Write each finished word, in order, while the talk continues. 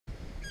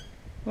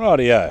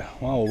Rightio,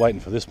 while we're waiting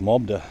for this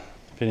mob to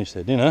finish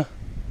their dinner,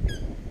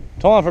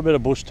 time for a bit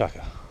of bush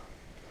tucker.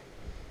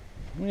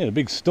 We had a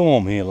big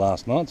storm here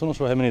last night, so I'm not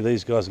sure how many of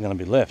these guys are going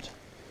to be left.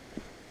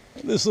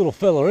 This little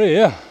fella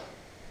here,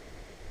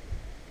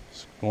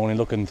 scrawny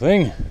looking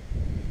thing,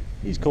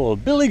 he's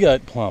called Billy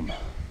Goat Plum.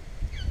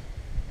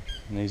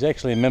 And he's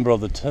actually a member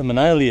of the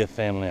Terminalia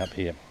family up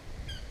here.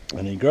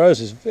 And he grows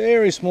this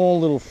very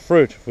small little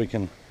fruit, if we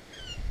can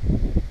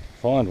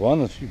find one.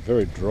 There's a few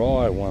very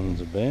dry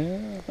ones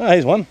about. Oh,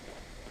 here's one.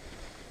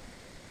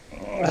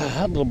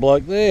 That little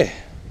bloke there.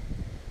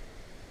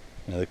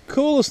 Now the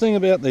coolest thing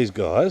about these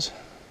guys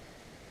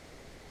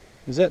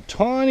is that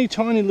tiny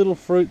little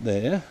fruit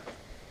there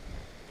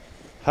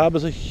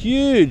harbours a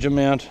huge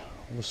amount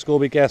of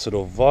ascorbic acid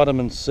or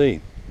vitamin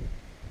C.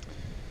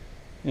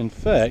 In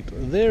fact,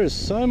 there is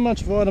so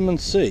much vitamin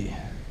C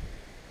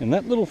in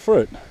that little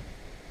fruit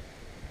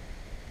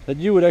that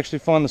you would actually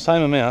find the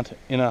same amount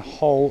in a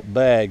whole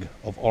bag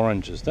of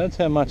oranges. That's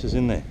how much is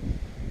in there.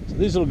 So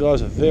these little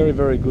guys are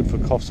very good for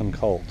coughs and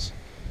colds.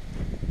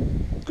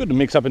 It's good to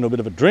mix up into a bit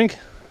of a drink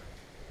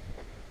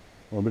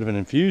or a bit of an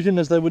infusion,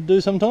 as they would do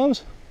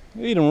sometimes.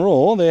 Eat them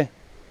raw, they're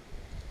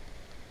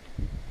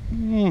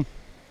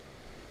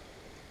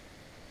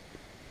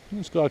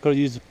this guy could have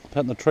used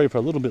out in the tree for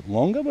a little bit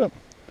longer, but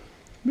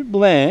a bit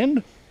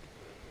bland.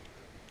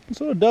 It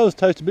sort of does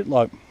taste a bit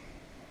like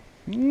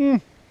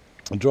a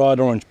dried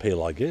orange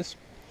peel, I guess.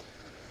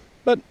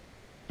 But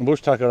a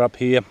bush tucker up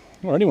here,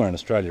 or anywhere in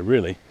Australia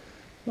really,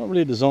 not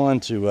really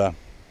designed to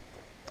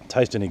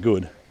taste any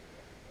good.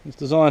 It's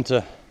designed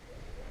to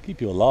keep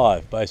you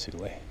alive,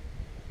 basically.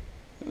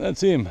 And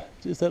that's him,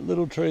 just that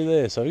little tree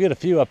there. So we get a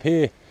few up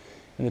here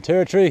in the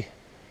Territory.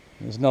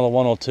 There's another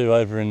one or two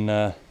over in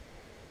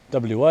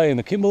WA in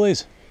the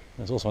Kimberleys.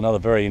 There's also another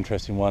very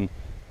interesting one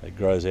that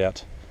grows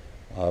out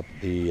up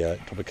the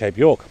top of Cape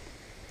York.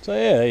 So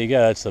yeah, there you go,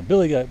 that's the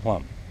Billy Goat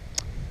Plum.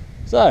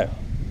 So,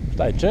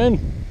 stay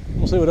tuned.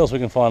 We'll see what else we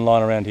can find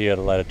lying around here at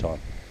a later time.